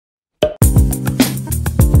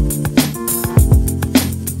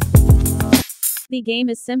The game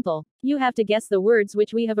is simple. You have to guess the words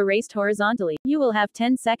which we have erased horizontally. You will have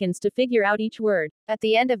 10 seconds to figure out each word. At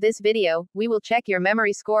the end of this video, we will check your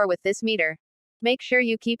memory score with this meter. Make sure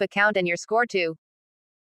you keep a count and your score too.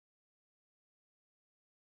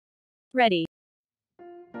 Ready.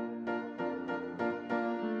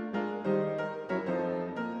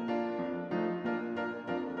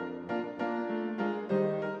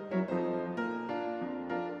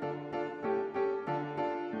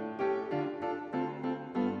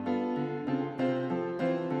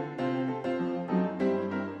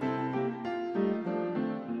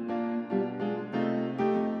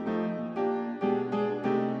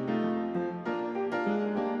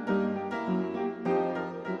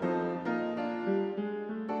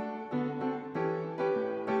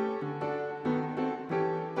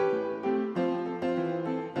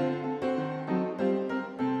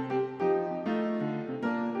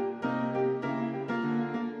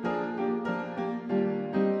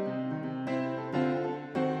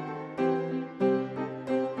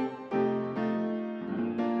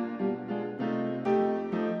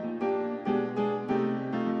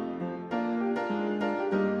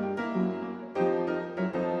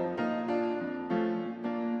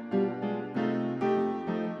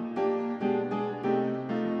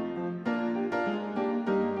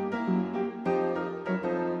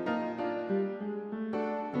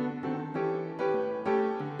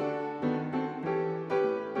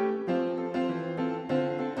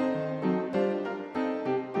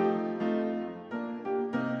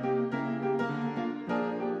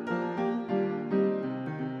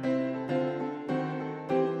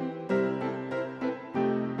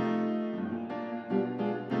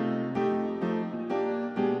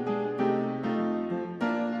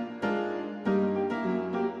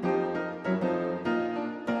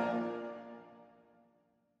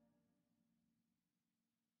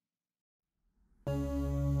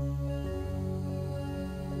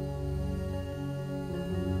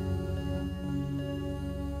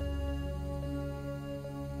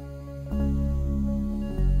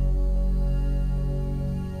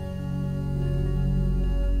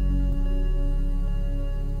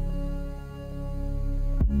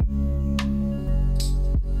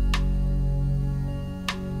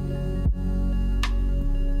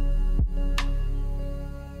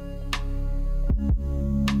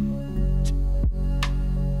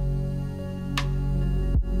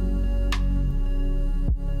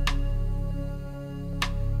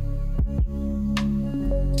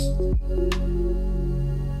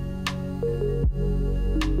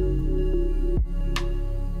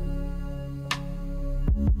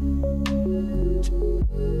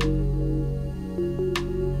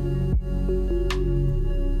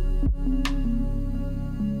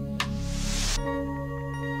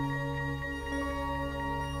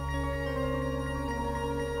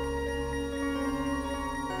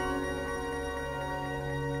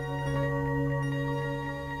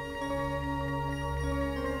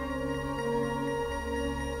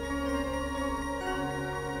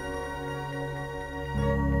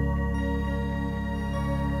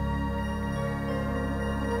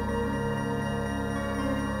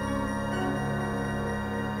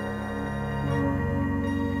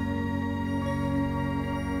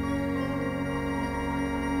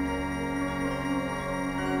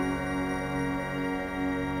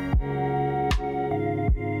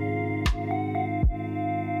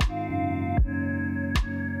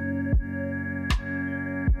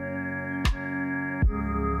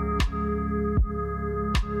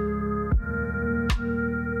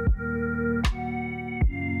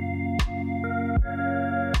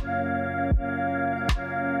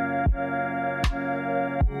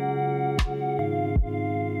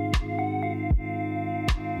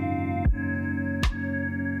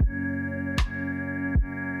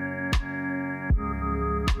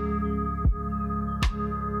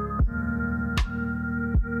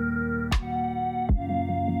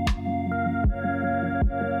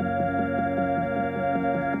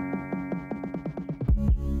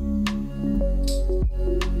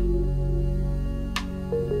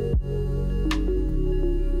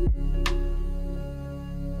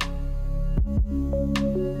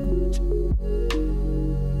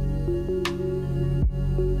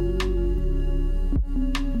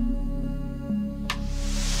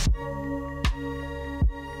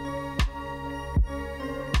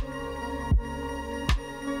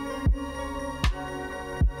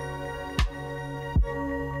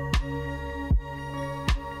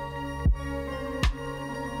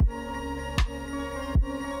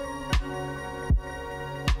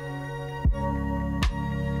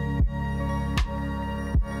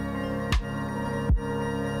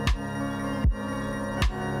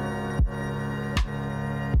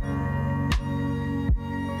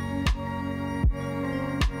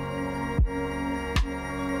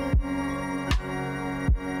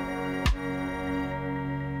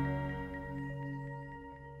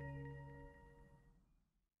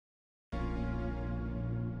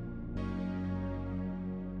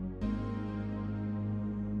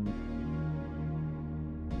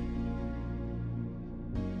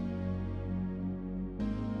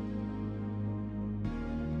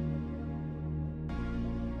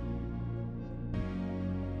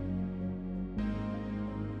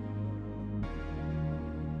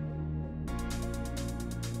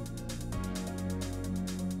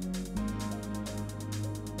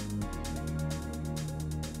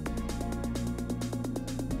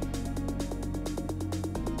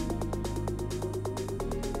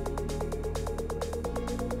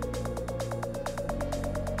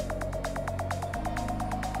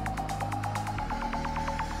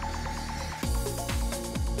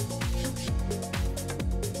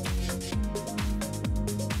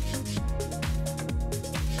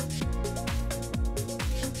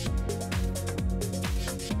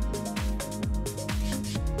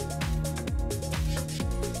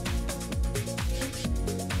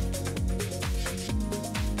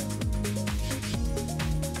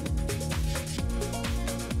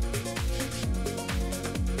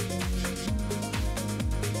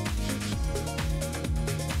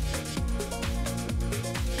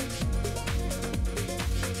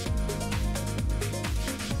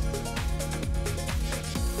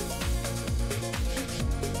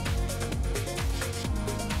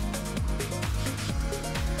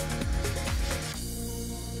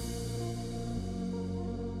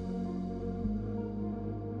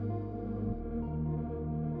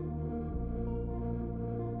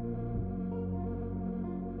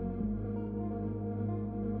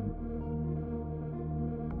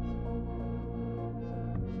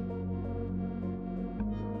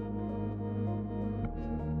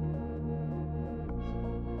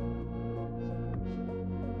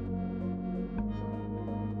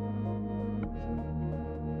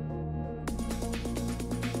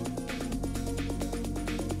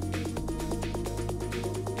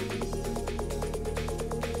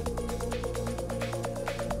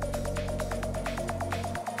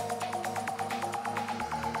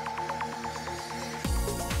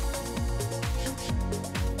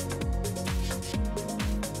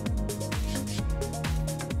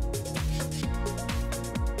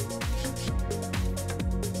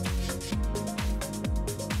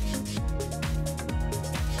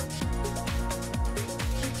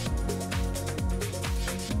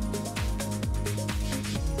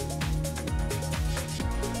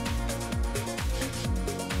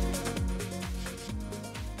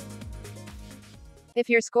 If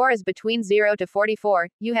your score is between 0 to 44,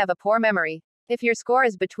 you have a poor memory. If your score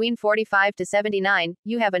is between 45 to 79,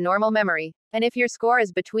 you have a normal memory. And if your score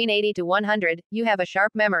is between 80 to 100, you have a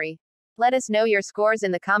sharp memory. Let us know your scores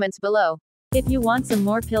in the comments below. If you want some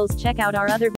more pills, check out our other